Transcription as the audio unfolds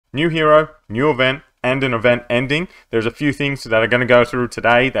New hero, new event, and an event ending. There's a few things that are going to go through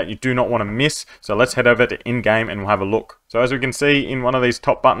today that you do not want to miss. So let's head over to in-game and we'll have a look. So as we can see in one of these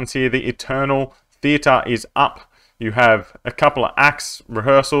top buttons here, the Eternal Theatre is up. You have a couple of acts,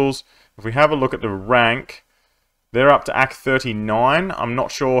 rehearsals. If we have a look at the rank, they're up to Act 39. I'm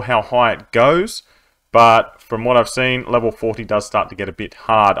not sure how high it goes, but from what I've seen, level 40 does start to get a bit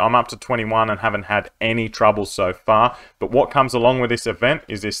hard. I'm up to 21 and haven't had any trouble so far. But what comes along with this event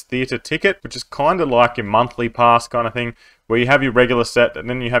is this theatre ticket, which is kind of like your monthly pass kind of thing, where you have your regular set and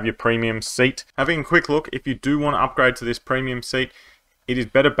then you have your premium seat. Having a quick look, if you do want to upgrade to this premium seat, it is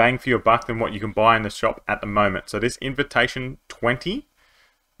better bang for your buck than what you can buy in the shop at the moment. So this invitation 20,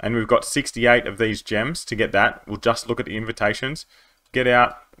 and we've got 68 of these gems to get that. We'll just look at the invitations. Get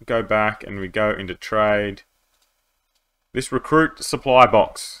out, go back, and we go into trade. This recruit supply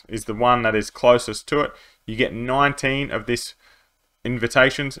box is the one that is closest to it. You get 19 of this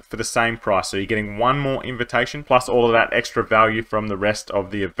invitations for the same price. So you're getting one more invitation plus all of that extra value from the rest of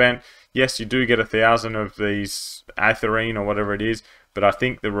the event. Yes, you do get 1,000 of these Aetherine or whatever it is, but I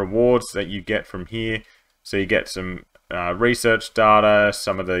think the rewards that you get from here, so you get some research data,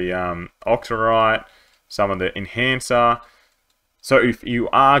 some of the Octorite, some of the Enhancer. So if you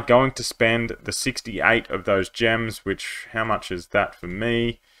are going to spend the 68 of those gems, which, how much is that for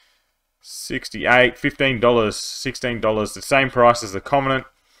me? 68, $15, $16, the same price as the Covenant.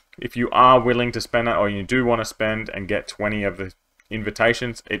 If you are willing to spend it, or you do want to spend and get 20 of the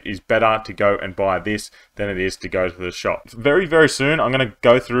invitations, it is better to go and buy this than it is to go to the shop. Very, very soon, I'm going to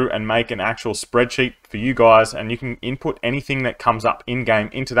go through and make an actual spreadsheet for you guys, and you can input anything that comes up in-game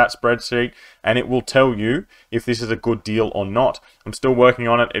into that spreadsheet, and it will tell you if this is a good deal or not. I'm still working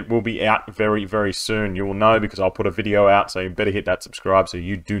on it. It will be out very, very soon. You will know because I'll put a video out, so you better hit that subscribe so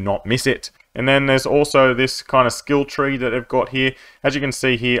you do not miss it. And then there's also this kind of skill tree that I've got here. As you can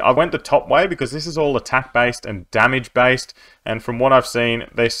see here, I went the top way because this is all attack based and damage based. And from what I've seen,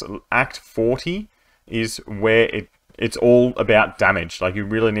 this Act 40 is where it's all about damage. Like, you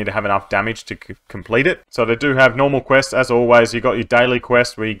really need to have enough damage to complete it. So they do have normal quests as always. You got your daily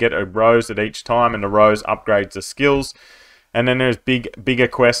quest where you get a rose at each time, and the rose upgrades the skills. And then there's bigger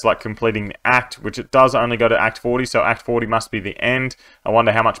quests like completing the act, which it does only go to Act 40, so Act 40 must be the end. I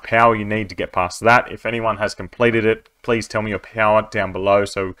wonder how much power you need to get past that. If anyone has completed it, please tell me your power down below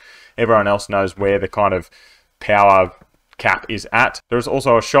so everyone else knows where the kind of power cap is at. There's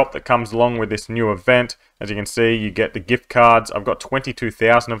also a shop that comes along with this new event. As you can see, you get the gift cards. I've got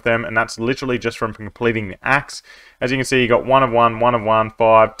 22,000 of them, and that's literally just from completing the acts. As you can see, you got 1 of 1, 1 of 1,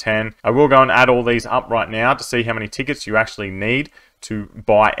 5, 10. I will go and add all these up right now to see how many tickets you actually need to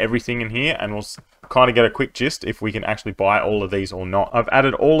buy everything in here, and we'll kind of get a quick gist if we can actually buy all of these or not. I've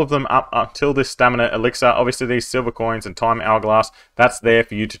added all of them up until this stamina elixir. Obviously these silver coins and time hourglass, that's there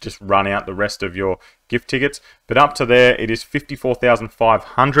for you to just run out the rest of your gift tickets, but up to there it is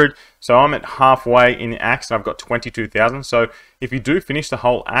 54,500. so I'm at halfway in the acts and I've got 22,000. So if you do finish the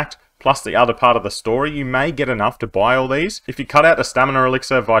whole act plus the other part of the story, you may get enough to buy all these. If you cut out the stamina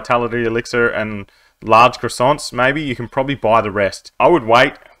elixir, vitality elixir, and large croissants, maybe you can probably buy the rest. I would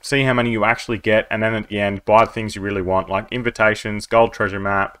wait, see how many you actually get, and then at the end buy the things you really want, like invitations, gold treasure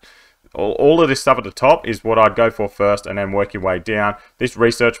map. All of this stuff at the top is what I'd go for first, and then work your way down. This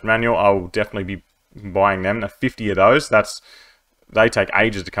research manual, I will definitely be buying them. 50 of those, they take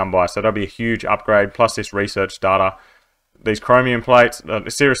ages to come by, so that'll be a huge upgrade. Plus this research data, these chromium plates,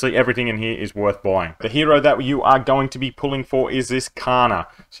 seriously, everything in here is worth buying. The hero that you are going to be pulling for is this Carna.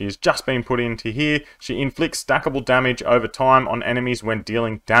 She has just been put into here. She inflicts stackable damage over time on enemies when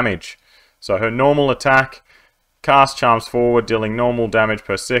dealing damage. So her normal attack, cast charms forward, dealing normal damage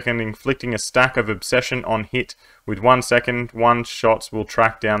per second, inflicting a stack of obsession on hit. With 1 second, one shots will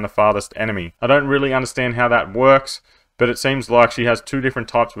track down the farthest enemy. I don't really understand how that works, but it seems like she has two different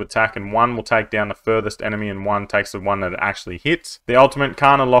types of attack, and one will take down the furthest enemy and one takes the one that it actually hits. The ultimate,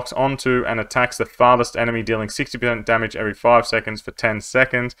 Carna locks onto and attacks the farthest enemy, dealing 60% damage every 5 seconds for 10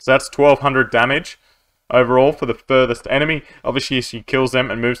 seconds. So that's 1,200 damage overall for the furthest enemy. Obviously she kills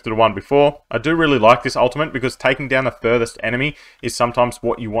them and moves to the one before. I do really like this ultimate because taking down the furthest enemy is sometimes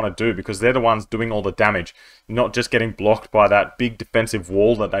what you want to do, because they're the ones doing all the damage. You're not just getting blocked by that big defensive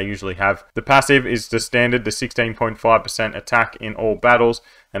wall that they usually have. The passive is the standard, the 16.5% attack in all battles.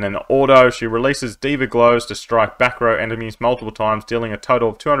 And then the auto, she releases Diva Glows to strike back row enemies multiple times, dealing a total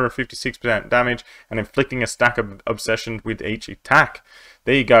of 256% damage and inflicting a stack of obsession with each attack.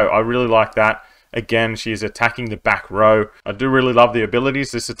 There you go. I really like that. Again, she is attacking the back row. I do really love the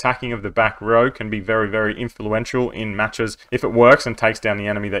abilities. This attacking of the back row can be very, very influential in matches if it works and takes down the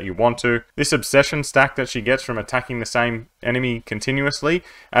enemy that you want to. This obsession stack that she gets from attacking the same enemy continuously,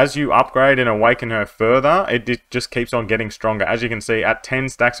 as you upgrade and awaken her further, it just keeps on getting stronger. As you can see, at 10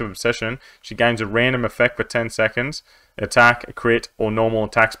 stacks of obsession, she gains a random effect for 10 seconds, attack, crit, or normal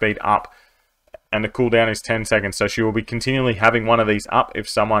attack speed up. And the cooldown is 10 seconds, so she will be continually having one of these up if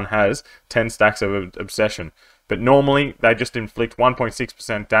someone has 10 stacks of obsession. But normally, they just inflict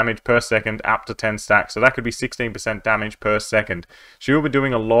 1.6% damage per second up to 10 stacks, so that could be 16% damage per second. She will be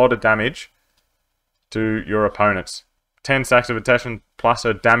doing a lot of damage to your opponents. 10 stacks of obsession plus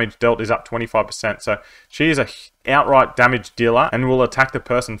her damage dealt is up 25%, so she is a outright damage dealer and will attack the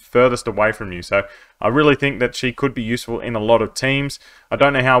person furthest away from you. So I really think that she could be useful in a lot of teams. I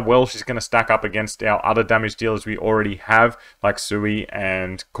don't know how well she's going to stack up against our other damage dealers we already have, like Sui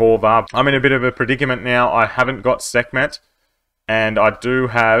and Korva. I'm in a bit of a predicament now. I haven't got Sekhmet, and I do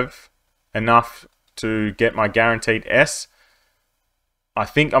have enough to get my guaranteed S. I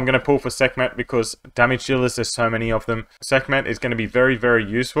think I'm going to pull for Sekhmet because damage dealers, there's so many of them. Sekhmet is going to be very, very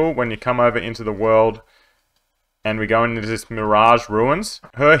useful when you come over into the world and we go into this Mirage Ruins.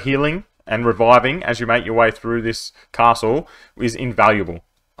 Her healing and reviving as you make your way through this castle is invaluable.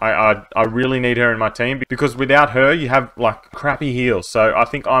 I really need her in my team because without her, you have like crappy heals. So I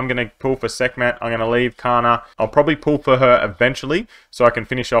think I'm going to pull for Sekhmet. I'm going to leave Carna. I'll probably pull for her eventually so I can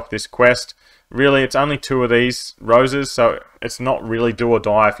finish off this quest. Really, it's only 2 of these roses, so it's not really do or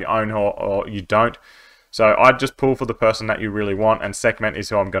die if you own her or you don't. So I'd just pull for the person that you really want, and Sekhmet is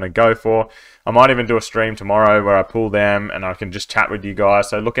who I'm going to go for. I might even do a stream tomorrow where I pull them and I can just chat with you guys.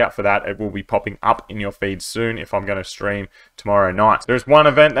 So look out for that. It will be popping up in your feed soon if I'm going to stream tomorrow night. There's one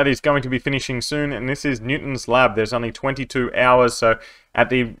event that is going to be finishing soon, and this is Newton's Lab. There's only 22 hours, so at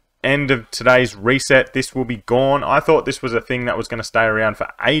the end of today's reset, this will be gone. I thought this was a thing that was going to stay around for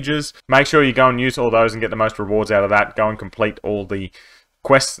ages. Make sure you go and use all those and get the most rewards out of that. Go and complete all the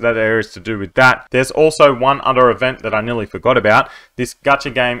quests that there is to do with that. There's also one other event that I nearly forgot about. This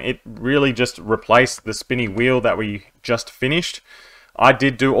gacha game, it really just replaced the spinny wheel that we just finished. I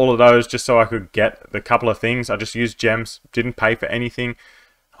did do all of those just so I could get the couple of things. I just used gems, didn't pay for anything.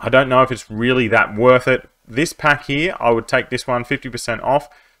 I don't know if it's really that worth it. This pack here, I would take this one 50% off.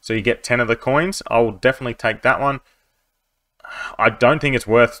 So you get 10 of the coins. I will definitely take that one. I don't think it's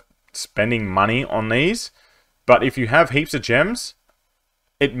worth spending money on these. But if you have heaps of gems,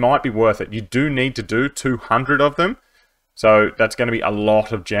 it might be worth it. You do need to do 200 of them. So that's going to be a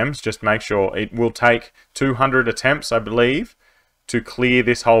lot of gems. Just make sure. It will take 200 attempts, I believe, to clear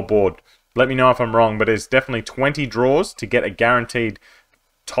this whole board. Let me know if I'm wrong, but there's definitely 20 draws to get a guaranteed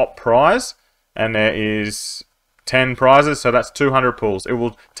top prize. And there is 10 prizes, so that's 200 pulls. It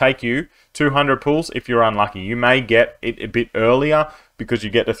will take you 200 pulls if you're unlucky. You may get it a bit earlier because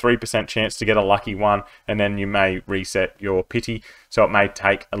you get a 3% chance to get a lucky one, and then you may reset your pity, so it may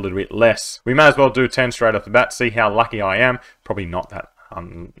take a little bit less. We may as well do 10 straight off the bat, see how lucky I am. Probably not that.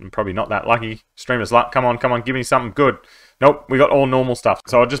 I'm probably not that lucky. Streamer's luck. Come on, come on, give me something good. Nope, we got all normal stuff.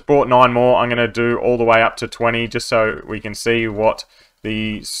 So I just bought 9 more. I'm going to do all the way up to 20 just so we can see what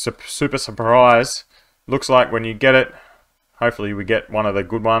the super surprise looks like when you get it. Hopefully we get one of the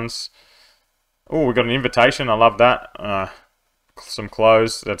good ones. Oh, we got an invitation. I love that. Some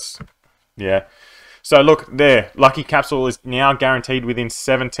clothes. That's, yeah. So look there. Lucky capsule is now guaranteed within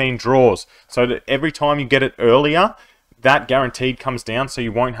 17 draws. So that every time you get it earlier, that guaranteed comes down, so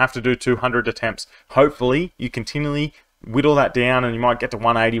you won't have to do 200 attempts. Hopefully you continually whittle that down and you might get to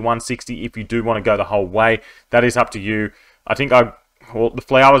 180, 160 if you do want to go the whole way. That is up to you. I think well, the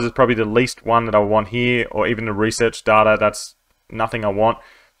flowers is probably the least one that I want here, or even the research data, that's nothing I want.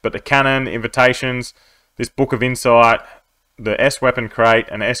 But the cannon, invitations, this book of insight, the S weapon crate,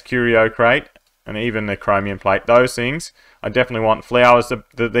 and S curio crate, and even the chromium plate, those things, I definitely want. Flowers,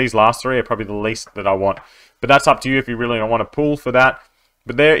 these last 3 are probably the least that I want. But that's up to you if you really don't want to pull for that.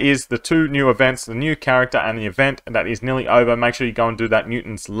 But there is the 2 new events, the new character and the event, and that is nearly over. Make sure you go and do that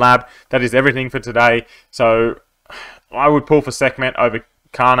Newton's Lab. That is everything for today. So I would pull for Sekhmet over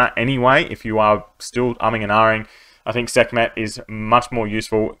Carna anyway, if you are still umming and ahhing. I think Sekhmet is much more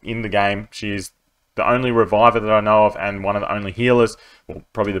useful in the game. She is the only reviver that I know of and one of the only healers, well,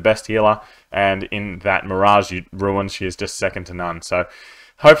 probably the best healer. And in that Mirage Ruins, she is just second to none. So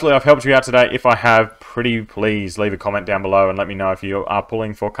hopefully I've helped you out today. If I have, pretty please leave a comment down below and let me know if you are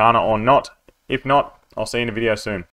pulling for Carna or not. If not, I'll see you in a video soon.